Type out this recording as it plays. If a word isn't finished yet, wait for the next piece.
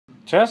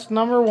Test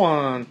number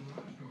 1.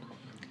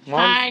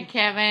 Hi,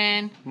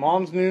 Kevin.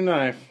 Mom's new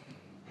knife.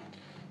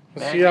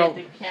 Let's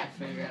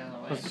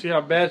see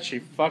how bad she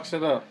fucks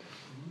it up.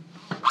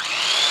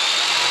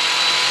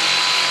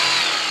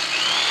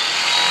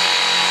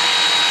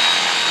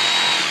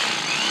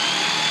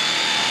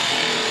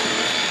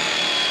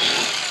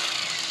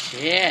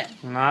 Shit.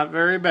 Not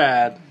very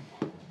bad.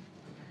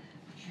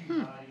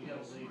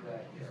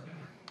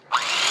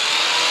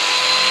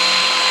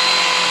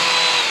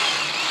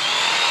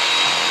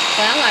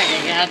 Sound like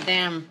a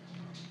goddamn...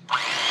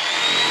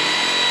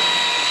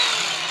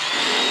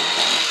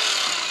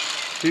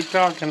 Keep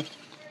talking.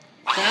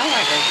 Sound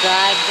like a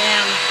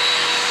goddamn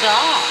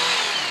saw.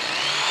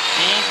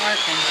 Ain't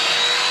working.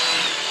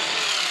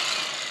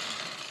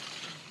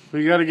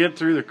 We gotta get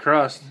through the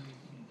crust.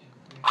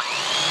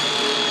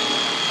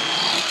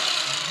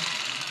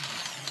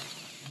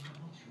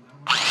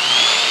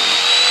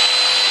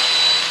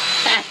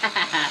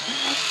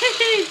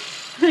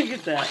 Look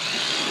at that.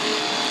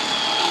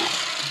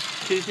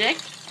 Too thick?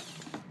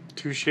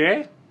 Touche?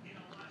 Oh,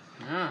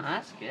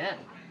 that's good.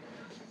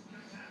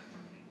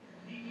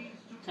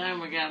 Time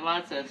we got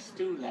lots of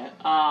stew left.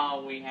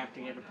 Oh, we have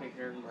to get a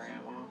picture of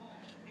Grandma.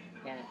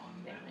 God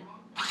damn it.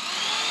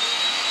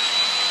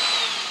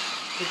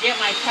 To get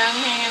my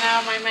tongue hanging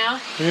out of my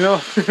mouth? You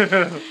know...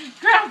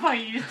 Grandpa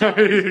used to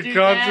Are you do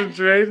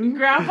concentrating? that.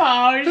 Grandpa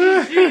always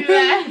used to do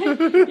that.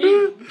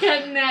 He's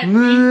cutting that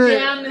piece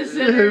down the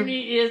center and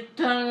his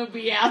tongue would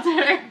be out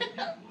there.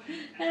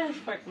 That's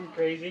fucking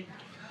crazy.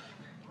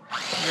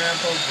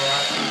 Grandpa's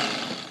rotten.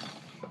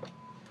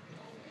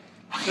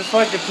 Just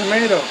like a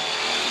tomato.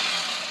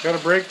 Gotta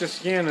break the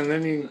skin and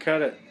then you can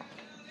cut it.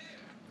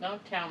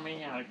 Don't tell me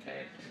how to cut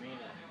a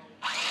tomato.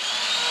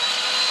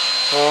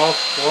 Oh,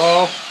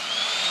 whoa.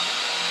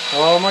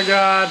 Oh my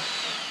God.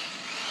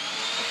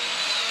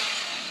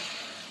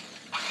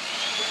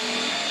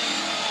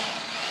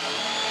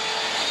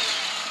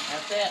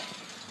 That's it.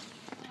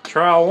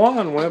 Trial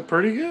 1 went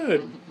pretty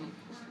good.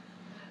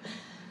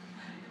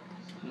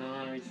 No,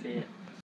 let me see it.